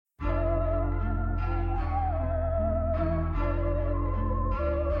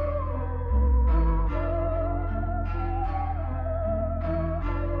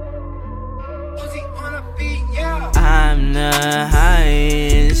I'm the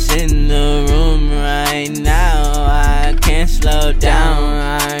highest in the room right now. I can't slow down.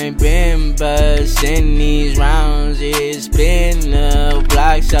 I've been busting these rounds. It's been a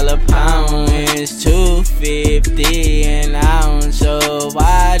block, sell a pound. It's $2.50 an ounce. So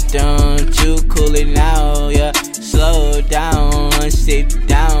why don't you cool it now? Yeah, slow down, sit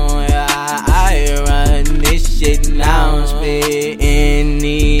down. Yeah, I run this shit now. Spitting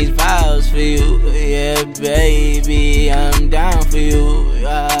these vows for you. Yeah, baby, I'm down for you.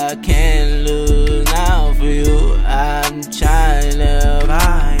 I can't lose now for you. I'm trying to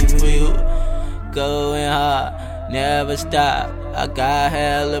vibe for you. Going hard, never stop. I got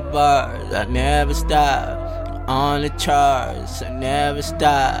hella bars, I never stop. On the charts, I never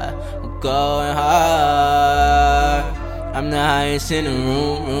stop. I'm going hard. I'm the highest in the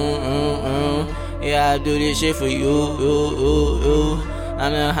room. Yeah, I do this shit for you.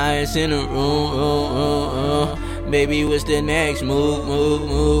 I'm the highest in the room. Baby, what's the next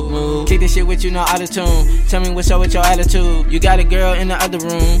move? Kick this shit with you, no auto-tune. Tell me what's up with your attitude. You got a girl in the other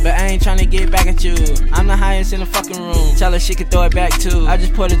room, but I ain't tryna get back at you. I'm the highest in the fucking room. Tell her she can throw it back too. I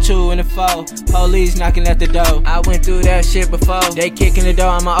just put a 2 in the 4. Police knocking at the door. I went through that shit before. They kicking the door,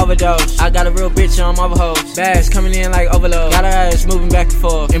 I'm an overdose. I got a real bitch on overhost. Bags coming in like overload. Got her ass moving back and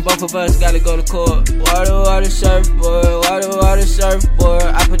forth, and both of us gotta go to court. Water, surfboard. Water, surfboard.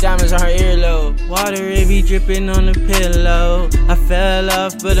 I put diamonds on her earlobe. Water, it be dripping on the pillow. I fell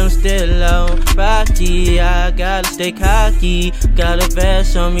off, but I'm still low. Rocky, I gotta stay cocky. Got a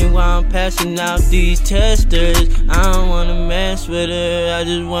vest on me while I'm passing out these testers. I don't wanna mess with her, I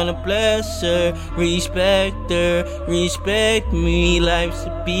just wanna bless her. Respect her, respect me. Life's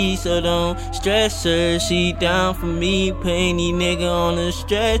a beast, so don't stress her. She down for me, putting these nigga on a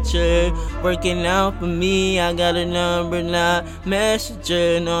stretcher. Working out for me, I got a number, not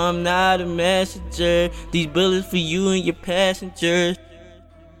messenger. No, I'm not a messenger. These bullets for you and your passengers.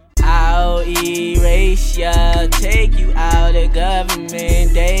 I'll erase ya, take you out of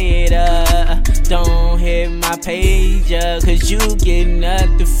government data. Don't hit my page, cause you get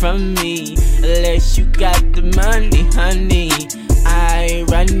nothing from me unless you got the money, honey. I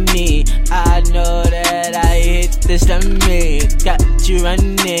ain't running, I know that I hit the stomach. Got you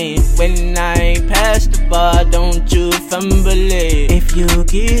running, when I ain't past the bar, don't you fumble it. If you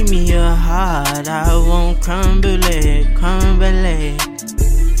give me your heart, I won't crumble it.